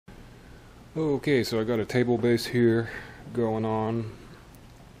Okay, so I got a table base here going on,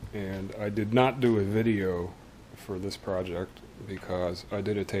 and I did not do a video for this project because I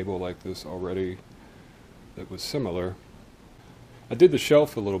did a table like this already that was similar. I did the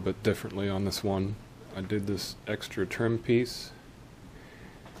shelf a little bit differently on this one. I did this extra trim piece,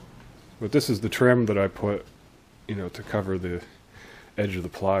 but this is the trim that I put, to cover the edge of the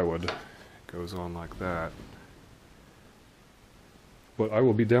plywood. It goes on like that. But I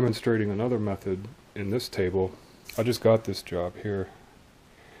will be demonstrating another method in this table. I just got this job here.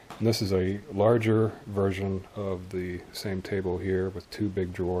 And this is a larger version of the same table here with two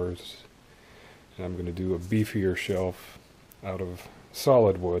big drawers. And I'm going to do a beefier shelf out of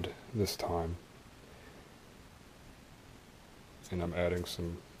solid wood this time. And I'm adding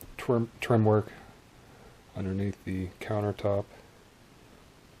some trim work underneath the countertop.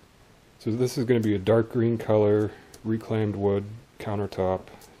 So this is going to be a dark green color, reclaimed wood countertop,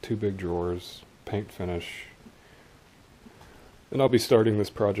 two big drawers, paint finish. And I'll be starting this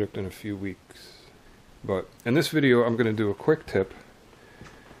project in a few weeks. But in this video I'm going to do a quick tip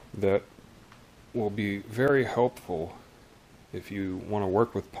that will be very helpful if you want to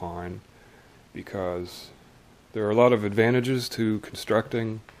work with pine, because there are a lot of advantages to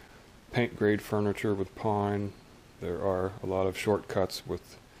constructing paint grade furniture with pine. There are a lot of shortcuts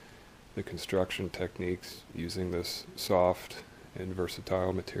with the construction techniques using this soft and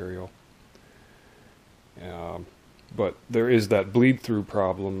versatile material. But there is that bleed through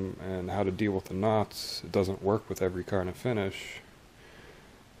problem and how to deal with the knots. It doesn't work with every kind of finish.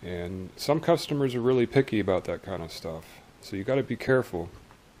 And some customers are really picky about that kind of stuff. So you got to be careful.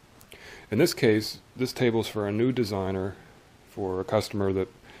 In this case, this table's for a new designer, for a customer that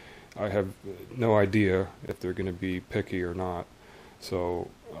I have no idea if they're going to be picky or not. So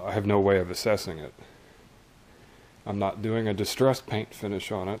I have no way of assessing it. I'm not doing a distressed paint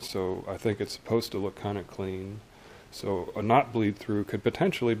finish on it, so I think it's supposed to look kind of clean. So a knot bleed through could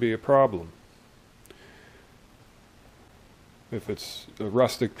potentially be a problem. If it's a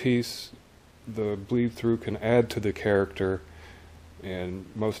rustic piece, the bleed through can add to the character, and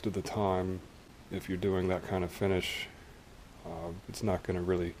most of the time, if you're doing that kind of finish, it's not going to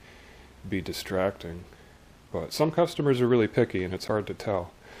really be distracting. But some customers are really picky, and it's hard to tell.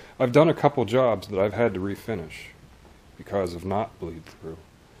 I've done a couple jobs that I've had to refinish because of knot bleed through.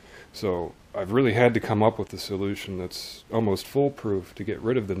 So I've really had to come up with a solution that's almost foolproof to get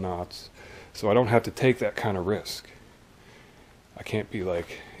rid of the knots, so I don't have to take that kind of risk. I can't be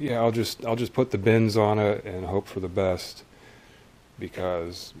like, yeah, I'll just put the bins on it and hope for the best,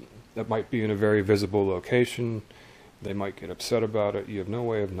 because that might be in a very visible location. They might get upset about it. You have no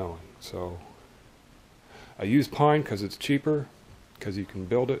way of knowing. So I use pine because it's cheaper, because you can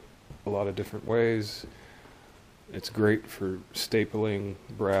build it a lot of different ways. It's great for stapling,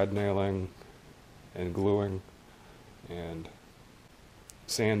 brad nailing, and gluing, and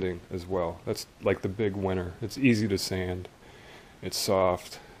sanding as well. That's like the big winner. It's easy to sand. It's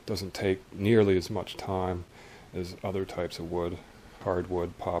soft. Doesn't take nearly as much time as other types of wood,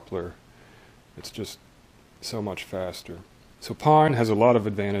 hardwood, poplar. It's just so much faster. So pine has a lot of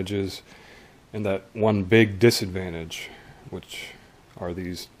advantages, and that one big disadvantage, which are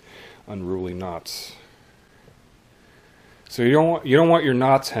these unruly knots. So you don't want your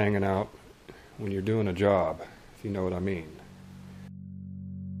knots hanging out when you're doing a job, if you know what I mean.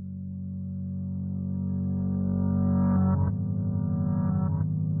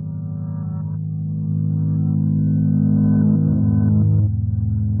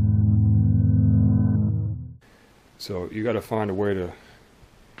 So you got to find a way to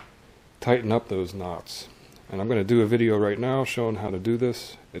tighten up those knots. And I'm going to do a video right now showing how to do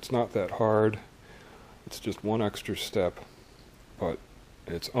this. It's not that hard. It's just one extra step. But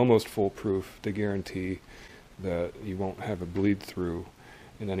it's almost foolproof to guarantee that you won't have a bleed through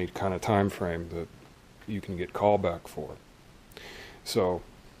in any kind of time frame that you can get callback for. So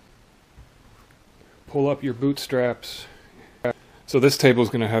pull up your bootstraps. So this table is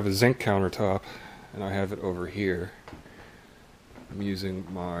going to have a zinc countertop, and I have it over here. I'm using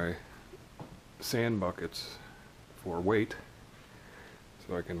my sand buckets for weight,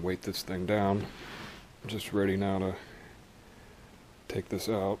 so I can weight this thing down. I'm just ready now to take this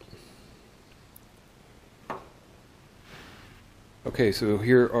out. Okay, so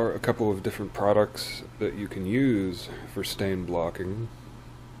here are a couple of different products that you can use for stain blocking.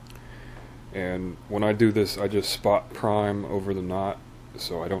 And when I do this, I just spot prime over the knot,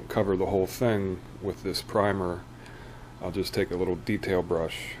 so I don't cover the whole thing with this primer. I'll just take a little detail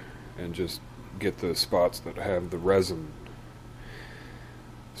brush and just get the spots that have the resin.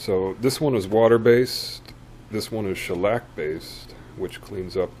 So this one is water-based, this one is shellac-based, which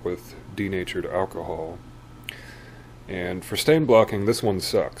cleans up with denatured alcohol. And for stain blocking, this one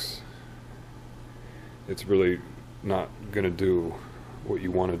sucks. It's really not going to do what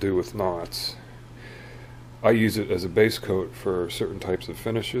you want to do with knots. I use it as a base coat for certain types of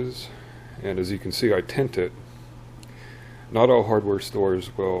finishes, and as you can see, I tint it. Not all hardware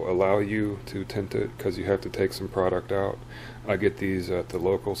stores will allow you to tint it because you have to take some product out. I get these at the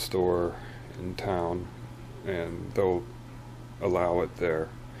local store in town, and they'll allow it there.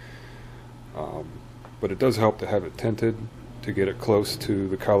 But it does help to have it tinted to get it close to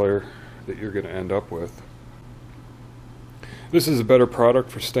the color that you're going to end up with. This is a better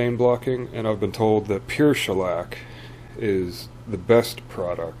product for stain blocking, and I've been told that pure shellac is the best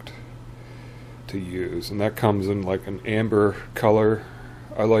product to use, and that comes in like an amber color.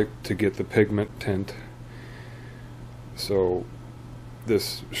 I like to get the pigment tint, so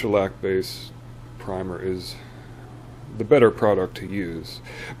this shellac base primer is the better product to use,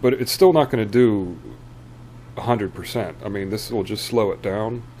 but it's still not going to do 100%. I mean, this will just slow it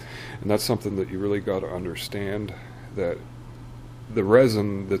down, and that's something that you really got to understand, that the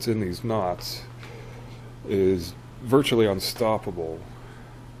resin that's in these knots is virtually unstoppable,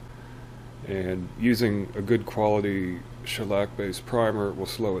 and using a good quality shellac based primer will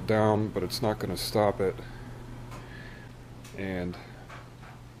slow it down, but it's not going to stop it, and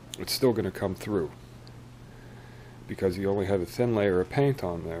it's still going to come through because you only have a thin layer of paint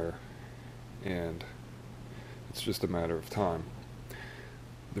on there, and it's just a matter of time.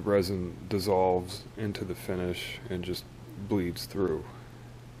 The resin dissolves into the finish and just bleeds through.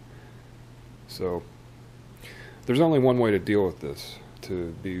 So there's only one way to deal with this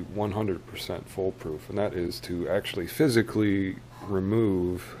to be 100% foolproof, and that is to actually physically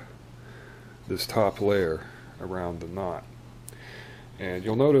remove this top layer around the knot. And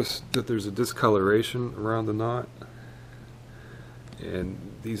you'll notice that there's a discoloration around the knot, and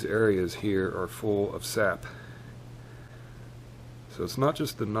these areas here are full of sap. So it's not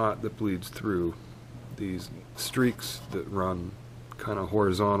just the knot that bleeds through. These streaks that run kind of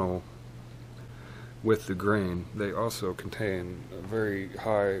horizontal with the grain, they also contain a very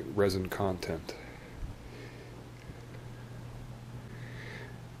high resin content.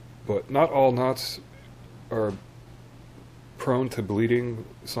 But not all knots are prone to bleeding.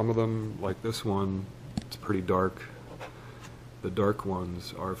 Some of them, like this one, it's pretty dark. The dark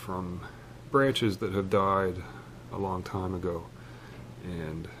ones are from branches that have died a long time ago,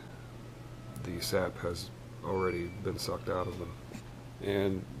 and the sap has already been sucked out of them,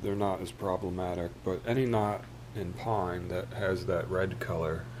 and they're not as problematic. But any knot in pine that has that red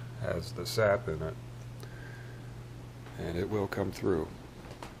color has the sap in it, and it will come through.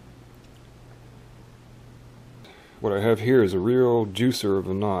 What I have here is a real juicer of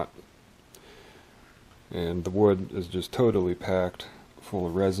a knot, and the wood is just totally packed full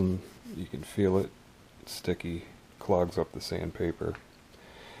of resin. You can feel it. It's sticky, clogs up the sandpaper.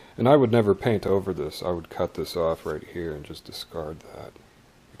 And I would never paint over this. I would cut this off right here and just discard that,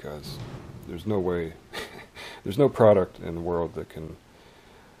 because there's no way, there's no product in the world that can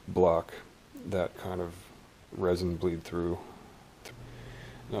block that kind of resin bleed through.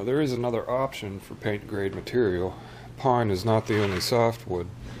 Now there is another option for paint grade material. Pine is not the only softwood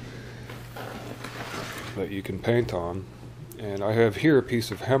that you can paint on, and I have here a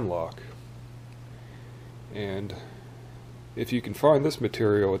piece of hemlock, and if you can find this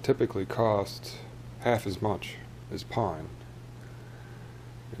material, it typically costs half as much as pine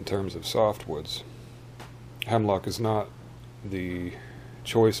in terms of softwoods. Hemlock is not the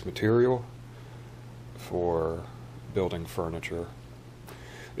choice material for building furniture.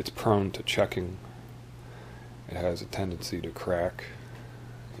 It's prone to checking. It has a tendency to crack.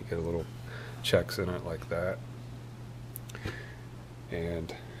 You get a little checks in it like that.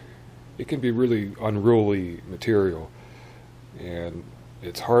 And it can be really unruly material. And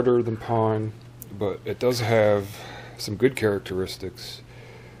it's harder than pine, but it does have some good characteristics.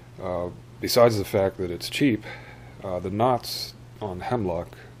 Besides the fact that it's cheap, the knots on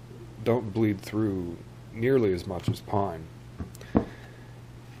hemlock don't bleed through nearly as much as pine.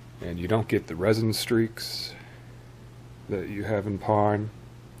 And you don't get the resin streaks that you have in pine.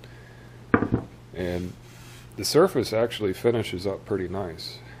 And the surface actually finishes up pretty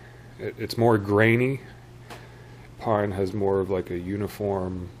nice. It's more grainy. Pine has more of like a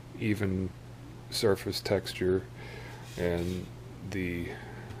uniform, even surface texture, and the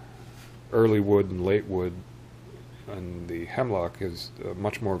early wood and late wood and the hemlock is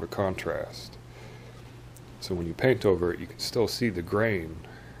much more of a contrast. So when you paint over it, you can still see the grain,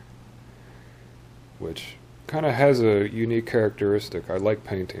 which kind of has a unique characteristic. I like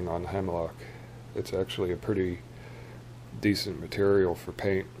painting on hemlock. It's actually a pretty decent material for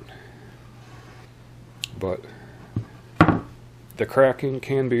paint. But the cracking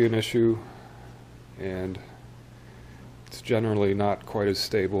can be an issue, and it's generally not quite as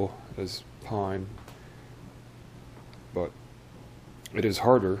stable as pine, but it is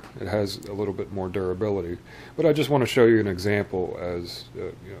harder. It has a little bit more durability. But I just want to show you an example as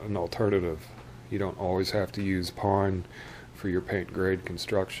an alternative. You don't always have to use pine for your paint grade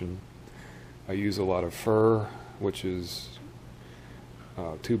construction. I use a lot of fir, which is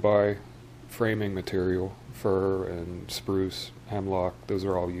 2x framing material. Fir and spruce, hemlock, those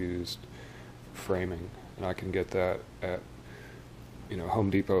are all used for framing, and I can get that at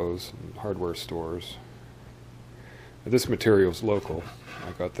Home Depots and hardware stores. Now, this material is local.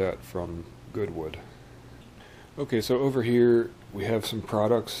 I got that from Goodwood. Okay, so over here we have some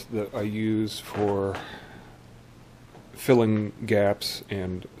products that I use for filling gaps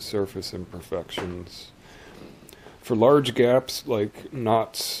and surface imperfections. For large gaps like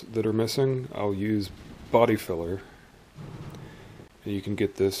knots that are missing, I'll use body filler. And you can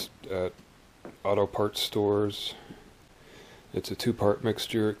get this at auto parts stores. It's a 2-part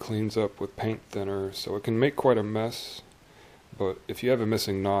mixture. It cleans up with paint thinner, so it can make quite a mess. But if you have a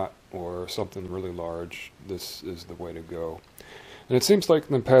missing knot or something really large, this is the way to go. And it seems like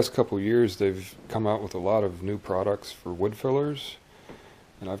in the past couple years they've come out with a lot of new products for wood fillers.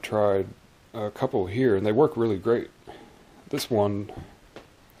 And I've tried a couple here, and they work really great. This one,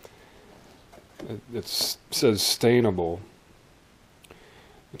 it says stainable,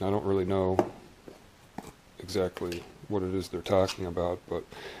 and I don't really know exactly what it is they're talking about, but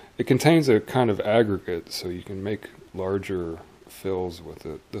it contains a kind of aggregate, so you can make larger fills with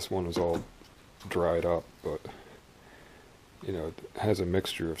it. This one is all dried up, but it has a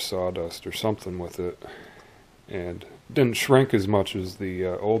mixture of sawdust or something with it, and didn't shrink as much as the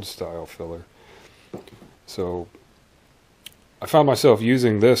old style filler. So I found myself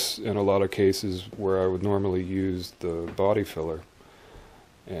using this in a lot of cases where I would normally use the body filler.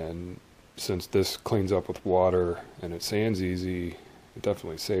 And since this cleans up with water and it sands easy, it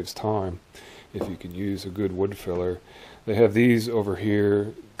definitely saves time if you could use a good wood filler. They have these over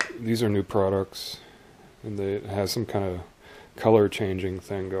here. These are new products, and it has some kind of color changing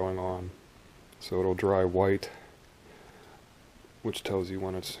thing going on. So it'll dry white, which tells you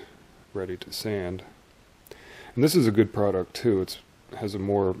when it's ready to sand. And this is a good product too. It has a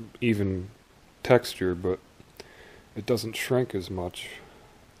more even texture, but it doesn't shrink as much.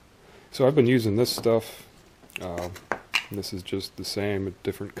 So I've been using this stuff. This is just the same, a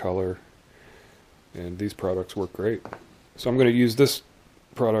different color, and these products work great. So I'm going to use this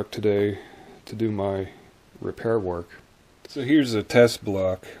product today to do my repair work. So here's a test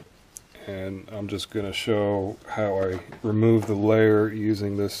block, and I'm just going to show how I remove the layer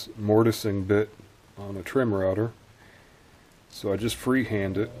using this mortising bit on a trim router. So I just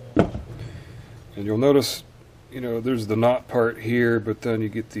freehand it, and you'll notice there's the knot part here, but then you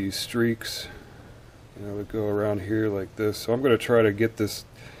get these streaks that go around here like this. So I'm going to try to get this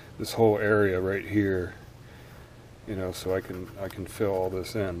whole area right here, so I can fill all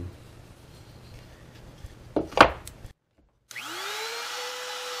this in.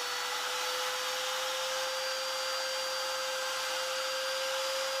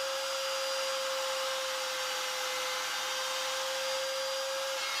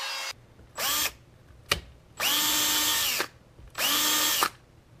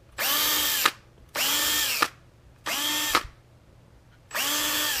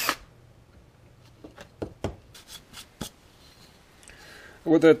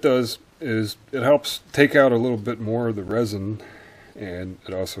 What that does is it helps take out a little bit more of the resin, and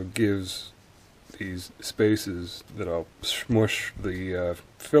it also gives these spaces that I'll smush the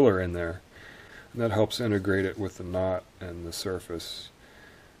filler in there, and that helps integrate it with the knot and the surface,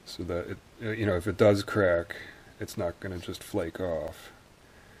 so that it, if it does crack, it's not going to just flake off.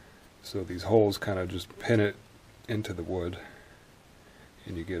 So these holes kind of just pin it into the wood,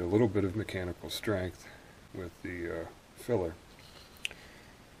 and you get a little bit of mechanical strength with the filler.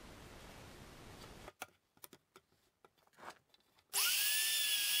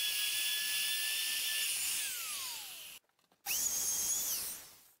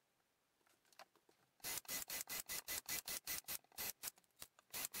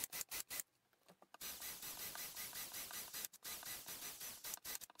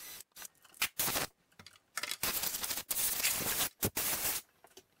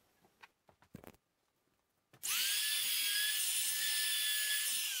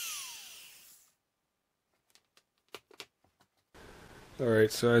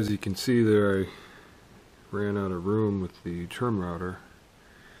 Alright, so as you can see there, I ran out of room with the trim router.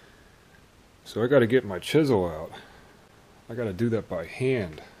 So I got to get my chisel out. I gotta do that by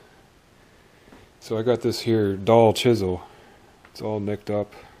hand. So I got this here dull chisel. It's all nicked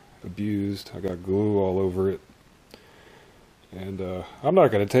up, abused. I got glue all over it. And I'm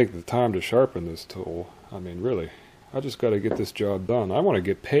not going to take the time to sharpen this tool. I mean, really. I just got to get this job done. I want to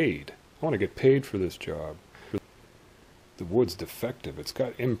get paid. I want to get paid for this job. The wood's defective. It's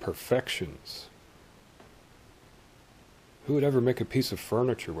got imperfections. Who would ever make a piece of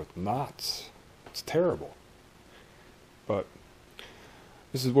furniture with knots? It's terrible. But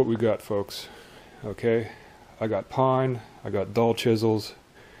this is what we got, folks. Okay? I got pine, I got dull chisels,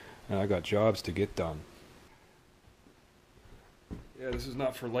 and I got jobs to get done. Yeah, this is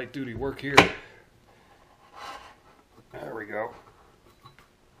not for light duty work here. There we go.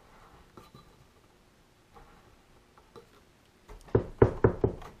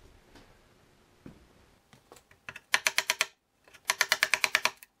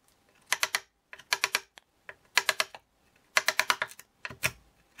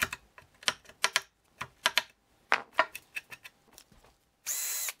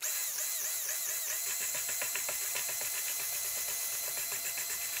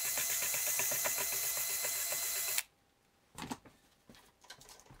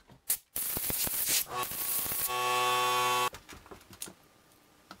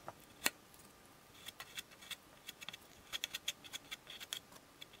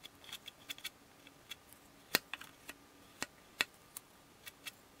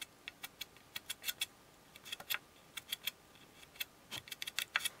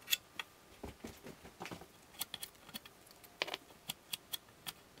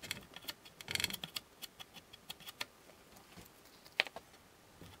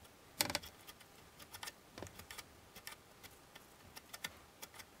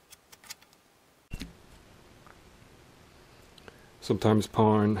 Sometimes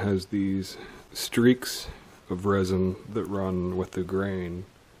pine has these streaks of resin that run with the grain,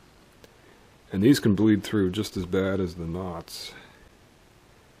 and these can bleed through just as bad as the knots.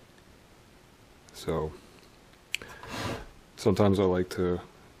 So sometimes I like to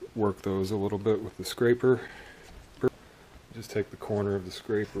work those a little bit with the scraper. Just take the corner of the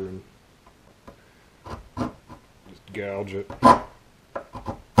scraper and just gouge it.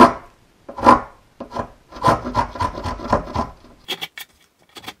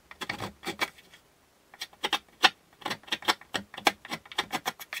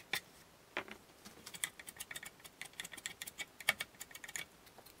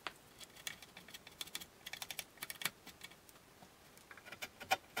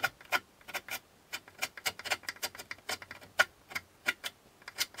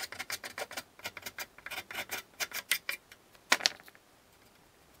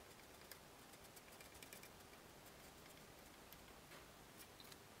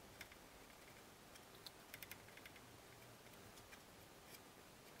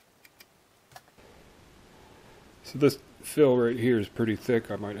 So this fill right here is pretty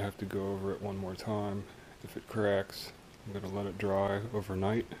thick. I might have to go over it one more time. If it cracks, I'm going to let it dry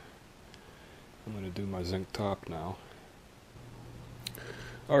overnight. I'm going to do my zinc top now.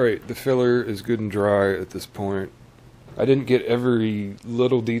 Alright, the filler is good and dry at this point. I didn't get every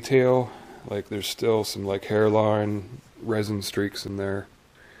little detail. Like there's still some like hairline resin streaks in there.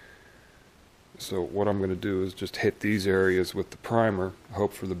 So what I'm going to do is just hit these areas with the primer,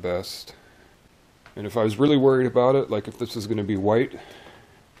 hope for the best. And if I was really worried about it, like if this is going to be white,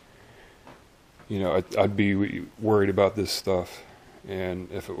 you know, I'd be worried about this stuff. And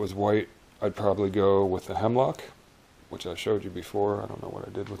if it was white, I'd probably go with the hemlock, which I showed you before. I don't know what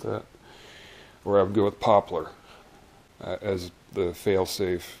I did with that. Or I would go with poplar as the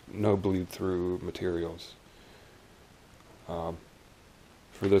fail-safe, no bleed-through materials. For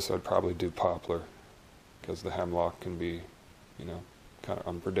this, I'd probably do poplar, because the hemlock can be, you know, kind of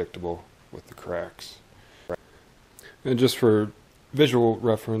unpredictable with the cracks. And just for visual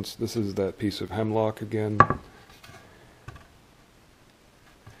reference, this is that piece of hemlock again.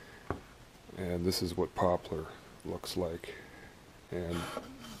 And this is what poplar looks like. And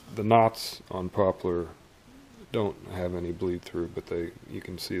the knots on poplar don't have any bleed through, but you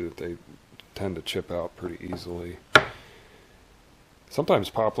can see that they tend to chip out pretty easily. Sometimes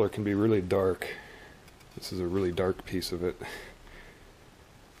poplar can be really dark. This is a really dark piece of it.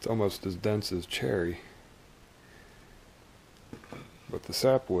 It's almost as dense as cherry. But the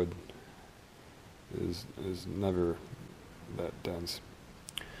sapwood is never that dense.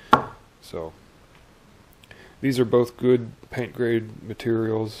 So these are both good paint grade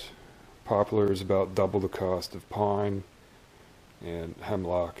materials. Poplar is about double the cost of pine, and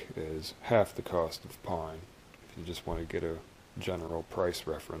hemlock is half the cost of pine, if you just want to get a general price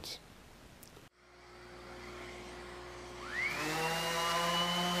reference.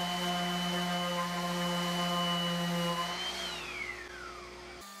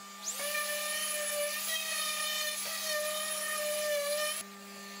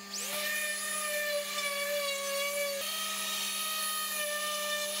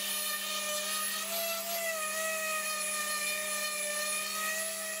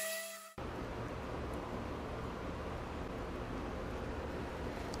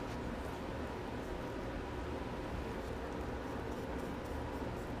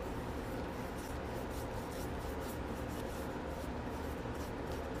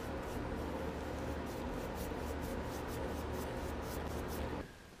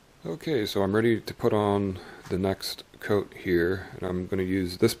 Okay, so I'm ready to put on the next coat here, and I'm going to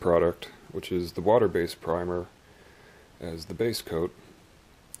use this product, which is the water-based primer, as the base coat.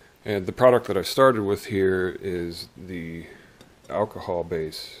 And the product that I started with here is the alcohol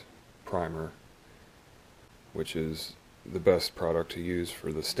base primer, which is the best product to use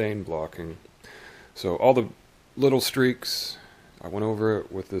for the stain blocking. So all the little streaks, I went over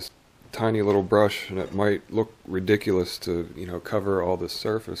it with this tiny little brush, and it might look ridiculous to, cover all this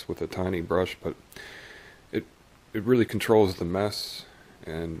surface with a tiny brush, but it really controls the mess,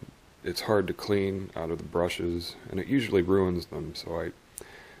 and it's hard to clean out of the brushes, and it usually ruins them, so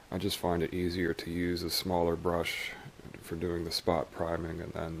I just find it easier to use a smaller brush for doing the spot priming.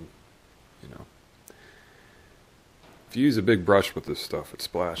 And then, if you use a big brush with this stuff, it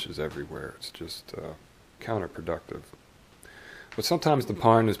splashes everywhere. It's just counterproductive. But sometimes the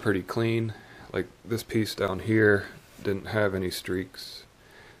pine is pretty clean. Like this piece down here didn't have any streaks,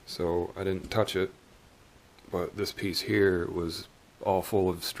 so I didn't touch it. But this piece here was all full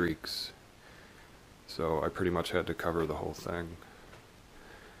of streaks, so I pretty much had to cover the whole thing.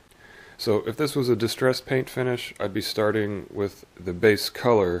 So if this was a distress paint finish, I'd be starting with the base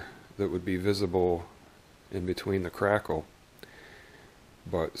color that would be visible in between the crackle.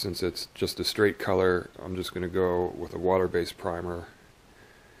 But since it's just a straight color, I'm just going to go with a water-based primer,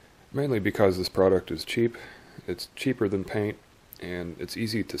 mainly because this product is cheap. It's cheaper than paint, and it's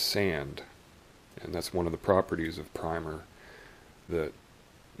easy to sand, and that's one of the properties of primer that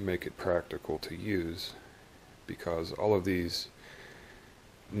make it practical to use, because all of these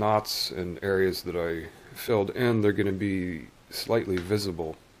knots and areas that I filled in, they're going to be slightly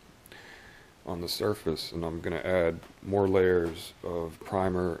visible on the surface, and I'm going to add more layers of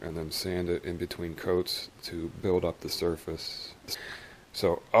primer and then sand it in between coats to build up the surface.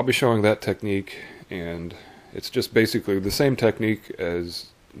 So I'll be showing that technique, and it's just basically the same technique as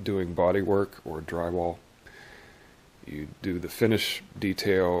doing body work or drywall. You do the finish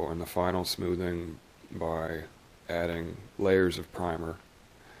detail and the final smoothing by adding layers of primer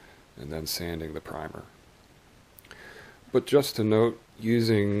and then sanding the primer. But just to note,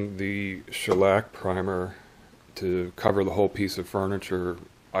 using the shellac primer to cover the whole piece of furniture,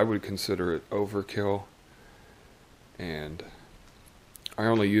 I would consider it overkill, and I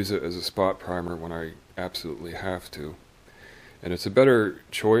only use it as a spot primer when I absolutely have to. And it's a better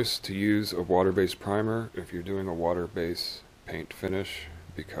choice to use a water-based primer if you're doing a water-based paint finish,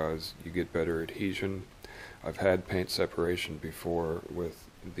 because you get better adhesion. I've had paint separation before with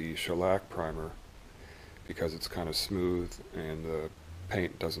the shellac primer because it's kind of smooth and the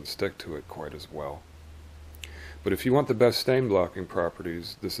paint doesn't stick to it quite as well. But if you want the best stain blocking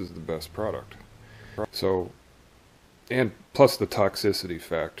properties, this is the best product. So, and plus the toxicity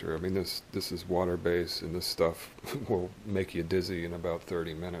factor. I mean, this is water-based, and this stuff will make you dizzy in about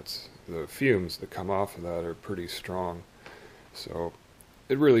 30 minutes. The fumes that come off of that are pretty strong, so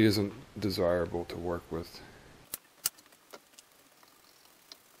it really isn't desirable to work with.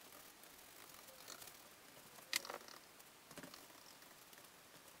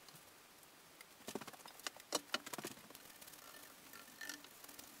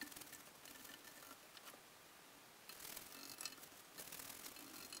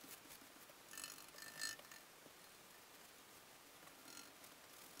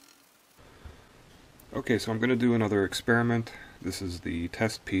 Okay, so I'm going to do another experiment. This is the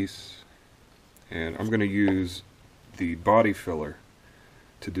test piece, and I'm going to use the body filler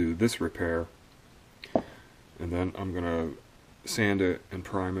to do this repair, and then I'm going to sand it and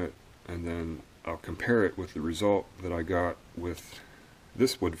prime it, and then I'll compare it with the result that I got with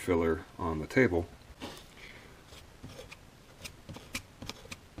this wood filler on the table.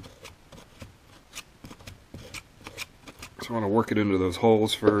 So I want to work it into those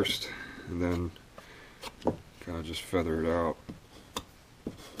holes first, and then kind of just feather it out.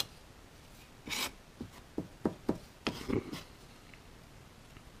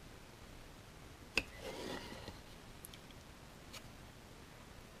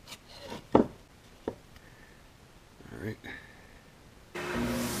 All right.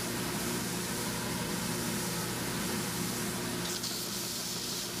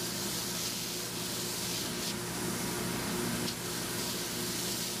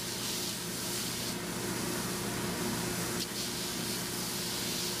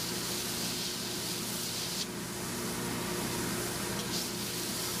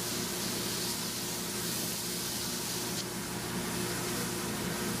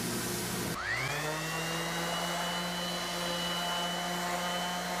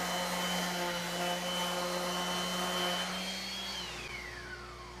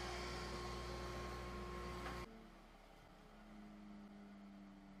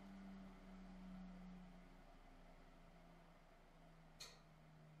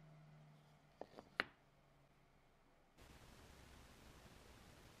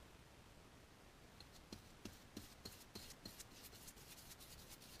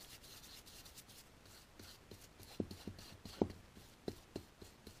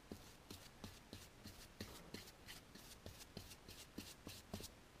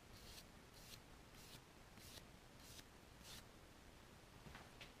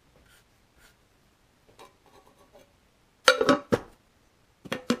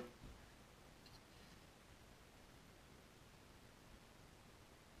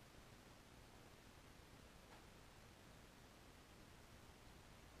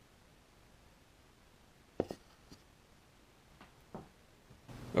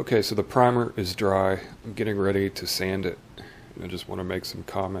 Okay, so the primer is dry. I'm getting ready to sand it. I just want to make some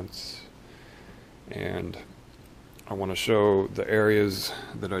comments, and I want to show the areas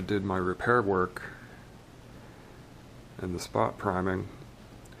that I did my repair work and the spot priming.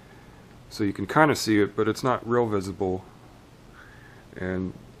 So you can kind of see it, but it's not real visible.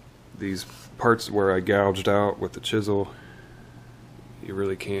 And these parts where I gouged out with the chisel, you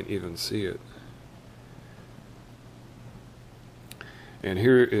really can't even see it. And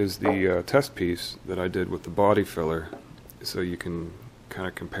here is the test piece that I did with the body filler, so you can kind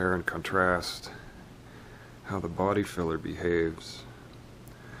of compare and contrast how the body filler behaves.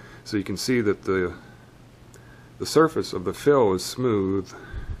 So you can see that the surface of the fill is smooth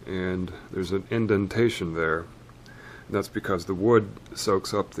and there's an indentation there. And that's because the wood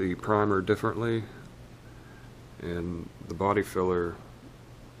soaks up the primer differently and the body filler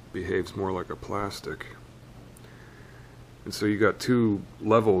behaves more like a plastic. And so you got two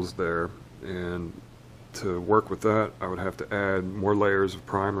levels there, and to work with that I would have to add more layers of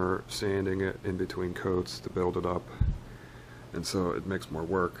primer, sanding it in between coats to build it up, and so it makes more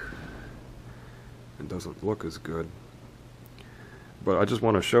work and doesn't look as good. But I just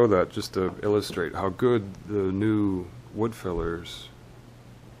want to show that just to illustrate how good the new wood fillers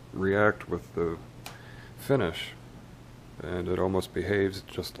react with the finish, and it almost behaves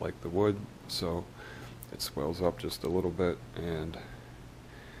just like the wood, so it swells up just a little bit and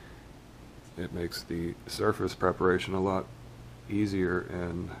it makes the surface preparation a lot easier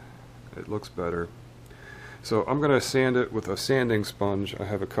and it looks better. So I'm going to sand it with a sanding sponge. I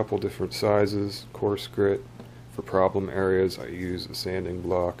have a couple different sizes. Coarse grit for problem areas, I use a sanding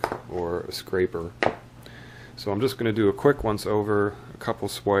block or a scraper. So I'm just going to do a quick once over, a couple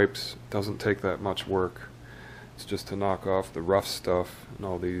swipes. It doesn't take that much work. It's just to knock off the rough stuff and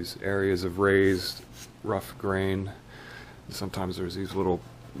all these areas of raised rough grain. Sometimes there's these little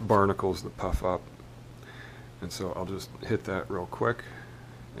barnacles that puff up, and so I'll just hit that real quick,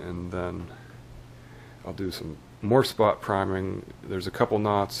 and then I'll do some more spot priming. There's a couple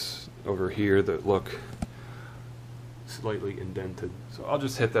knots over here that look slightly indented, so I'll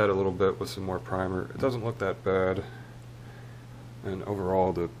just hit that a little bit with some more primer. It doesn't look that bad, and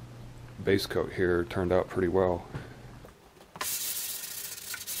overall the base coat here turned out pretty well.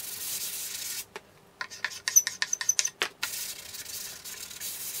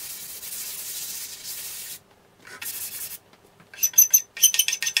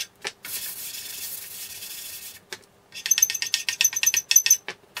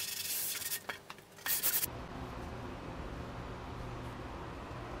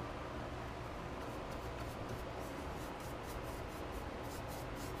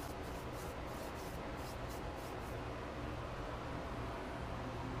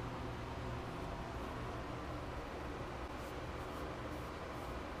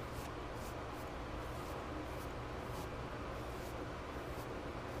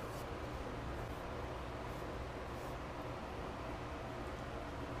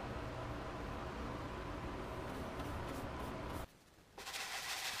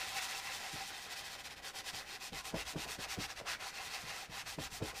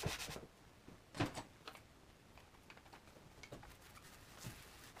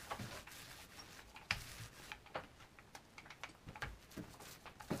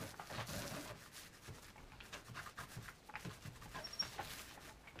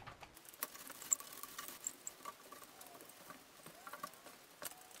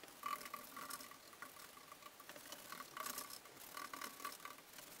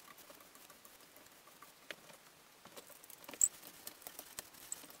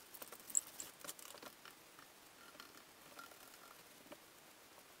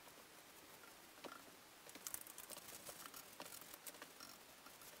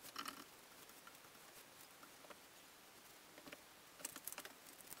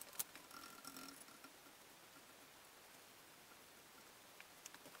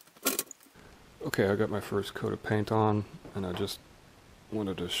 Okay, I got my first coat of paint on, and I just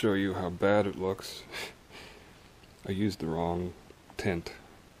wanted to show you how bad it looks. I used the wrong tint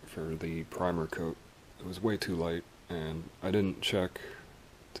for the primer coat. It was way too light, and I didn't check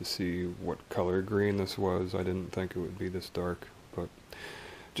to see what color green this was. I didn't think it would be this dark, but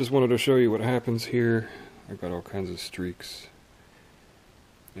just wanted to show you what happens here. I got all kinds of streaks,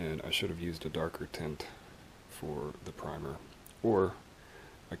 and I should have used a darker tint for the primer, or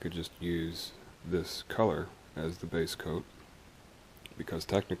I could just use this color as the base coat, because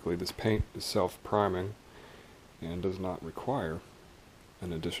technically this paint is self-priming and does not require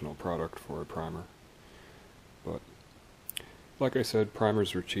an additional product for a primer. But like I said,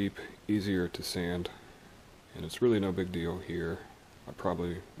 primers are cheap, easier to sand, and it's really no big deal here. I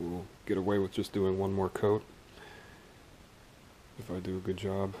probably will get away with just doing one more coat if I do a good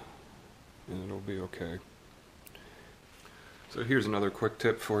job, and it'll be okay. So here's another quick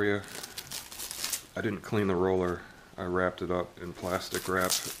tip for you. I didn't clean the roller. I wrapped it up in plastic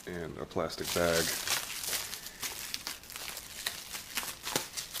wrap and a plastic bag.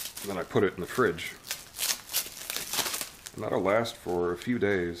 And then I put it in the fridge. And that'll last for a few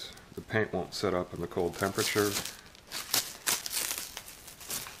days. The paint won't set up in the cold temperature.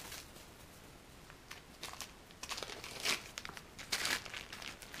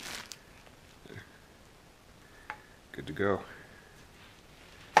 Good to go.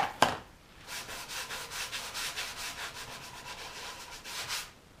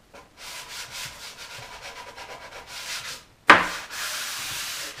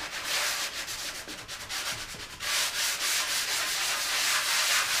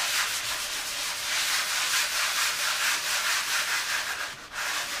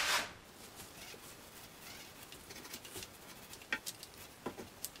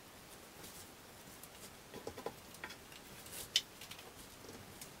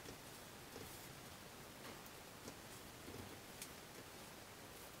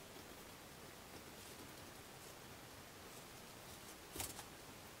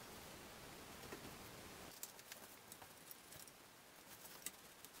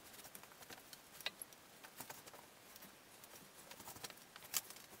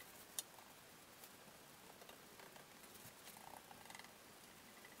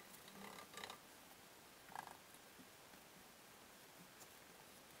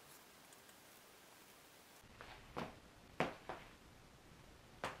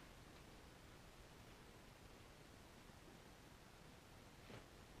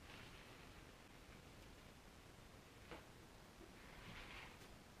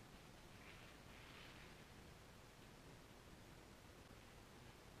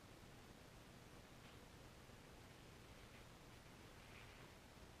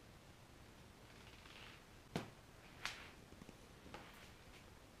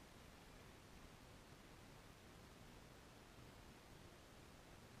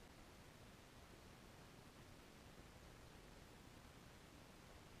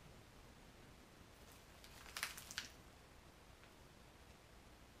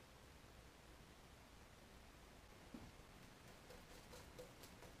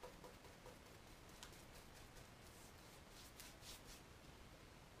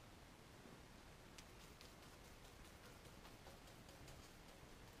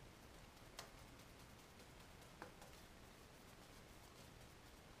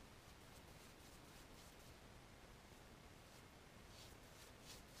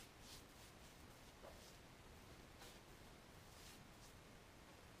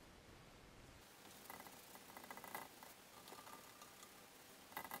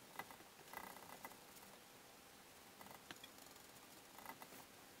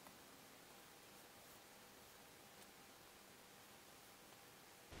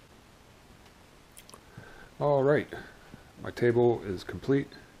 Alright, my table is complete,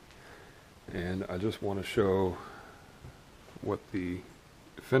 and I just want to show what the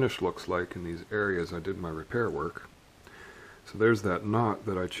finish looks like in these areas I did my repair work. So there's that knot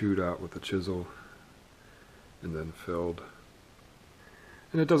that I chewed out with a chisel and then filled.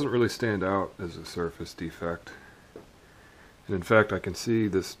 And it doesn't really stand out as a surface defect. And in fact, I can see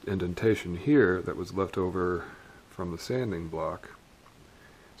this indentation here that was left over from the sanding block.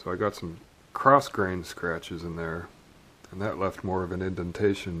 So I got some cross-grain scratches in there, and that left more of an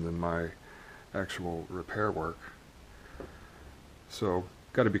indentation than my actual repair work. So,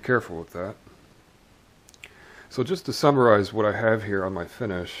 got to be careful with that. So just to summarize what I have here on my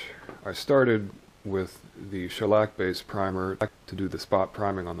finish, I started with the shellac-based primer to do the spot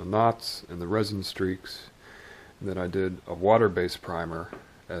priming on the knots and the resin streaks, and then I did a water-based primer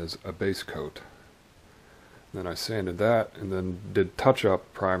as a base coat. Then I sanded that and then did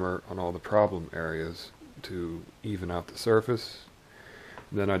touch-up primer on all the problem areas to even out the surface.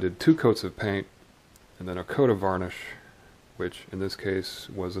 And then I did 2 coats of paint and then a coat of varnish, which in this case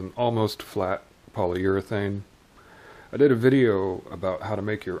was an almost flat polyurethane. I did a video about how to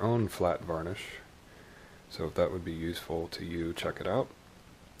make your own flat varnish, so if that would be useful to you, check it out.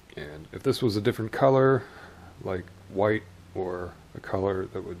 And if this was a different color, like white or a color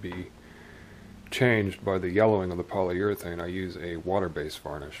that would be changed by the yellowing of the polyurethane, I use a water-based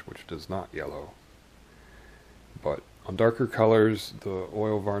varnish which does not yellow. But on darker colors, the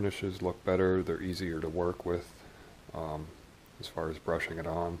oil varnishes look better, they're easier to work with as far as brushing it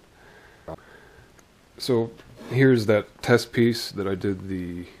on. So here's that test piece that I did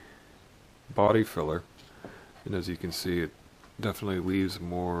the body filler, and as you can see, it definitely leaves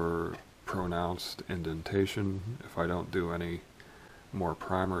more pronounced indentation if I don't do any more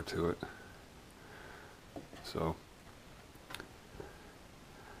primer to it. So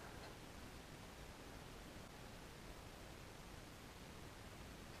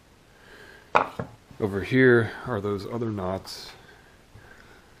over here are those other knots,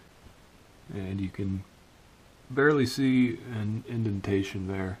 and you can barely see an indentation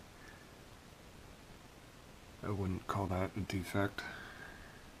there. I wouldn't call that a defect.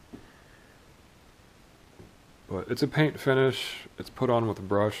 But it's a paint finish, it's put on with a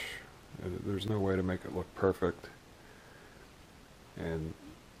brush, there's no way to make it look perfect. And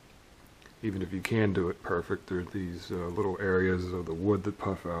even if you can do it perfect, there are these little areas of the wood that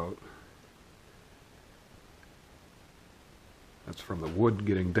puff out. That's from the wood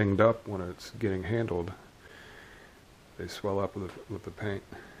getting dinged up when it's getting handled. They swell up with the paint.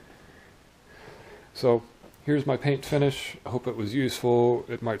 So here's my paint finish. I hope it was useful.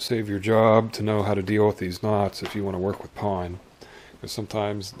 It might save your job to know how to deal with these knots if you want to work with pine, because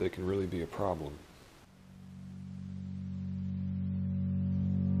sometimes they can really be a problem.